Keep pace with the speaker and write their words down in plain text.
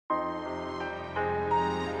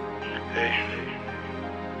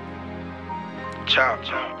Chapo.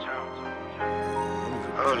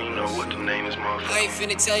 I don't even know what the name is, motherfucker. I ain't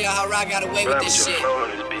finna tell y'all how I got away with this shit. I'm just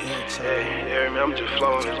flowing this bitch. Hey, I'm just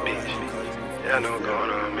flowing this bitch. Y'all know what's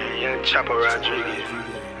going on, man. Young Chapo Rodriguez,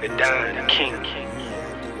 the Don, the King.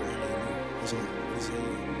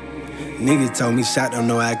 Niggas told me shot, don't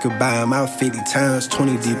know I could buy him out 50 times.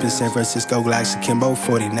 20 deep in San Francisco, Glocks Kimbo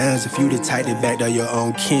 49s. If you the type that backed up your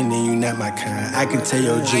own kin, then you not my kind. I can tell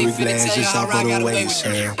your jewelry glass just off of the way you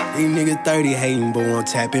shine. These niggas 30 hating, but won't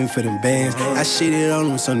tap in for them bands. I shitted on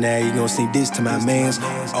them, so now you gon' sneak this to my mans.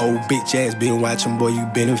 Old bitch ass been watching, boy, you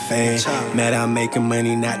been a fan. Mad I'm making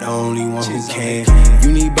money, not the only one who can.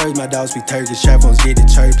 You need birds, my dogs be Turkish, trap phones get it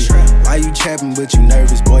chirpy. Why you trapping, but you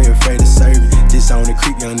nervous, boy, afraid of serving. Just on the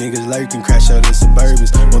creep, young niggas lurking, crash out the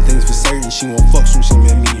Suburbans. One thing's for certain, she won't fuck soon, she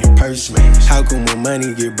met me in person. How come when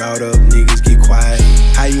money get brought up, niggas get quiet?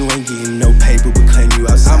 How you ain't getting no paper, but claim you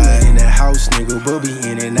outside? I'm in that house, nigga, but be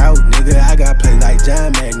in and out, nigga. I got plays like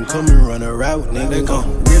John Madden, come and run a route, nigga.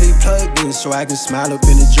 Really plugged in so I can smile up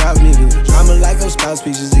in the drought, nigga. I'ma like those spouse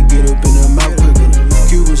pictures that get up in the mouth quicker.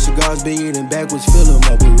 Cuban cigars, bigger than backwards, fill them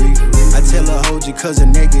up with reefer. I tell her, hold your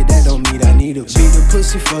cousin naked, that don't mean I need her. Beat the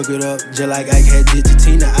pussy, fuck it up, just like Ike had did to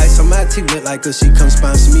Tina. Ice on my teeth, look like her, she come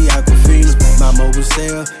sponsor me, Aquafina. My mobile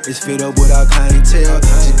cell is fit up with all clientele.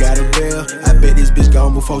 She got a bell, I bet this bitch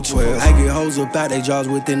gone before 12. I get hoes up out they jaws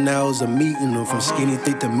within hours of meeting them. From skinny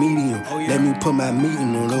thick to medium, let me put my meat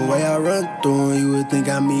in them. The way I run through them, you would think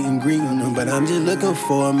I'm eating greeting them. But I'm just looking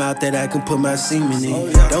for a mouth that I can put my semen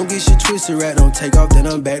in. Don't get shit twisted, rat, don't take off, then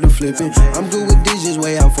I'm back to flipping. I'm good with digits,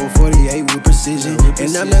 way out for 48 with precision.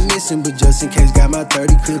 And I'm not missing, but just in case, got my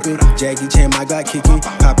 30 clipping. Jackie Chan, my Glock kicking.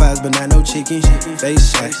 Popeyes, but not no chicken.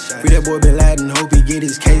 Face shot. Free that boy Bin Laden, hope he get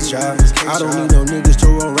his case dropped. I don't need no niggas to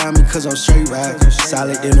roll around me, cause I'm straight ride.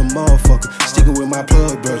 Solid in a motherfucker, sticking with my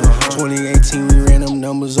plug, brother. 2018, we ran them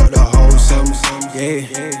numbers up the whole summer. Yeah,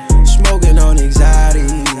 smoking on anxiety.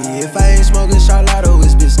 If I ain't smoking Charlotte,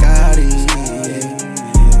 it's Biscotti.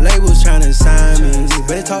 Yeah. Labels tryna sign me,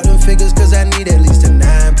 better talk them figures cause I need at least a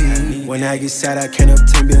 9P. When I get sad, I count up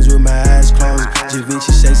 10 bins with my eyes closed. Da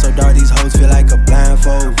Vinci shade so dark, these hoes feel like a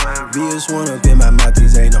blindfold. VS1 up in my mouth,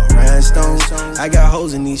 these ain't no rhinestones. I got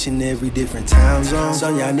hoes in each and every different time zone.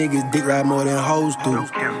 Some y'all niggas dick ride more than hoes do.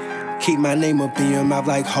 Keep my name up in your mouth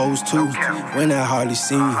like hoes too. When I hardly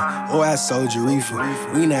seen you, or I sold you reefer.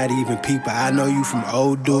 We not even people, I know you from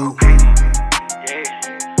old dude.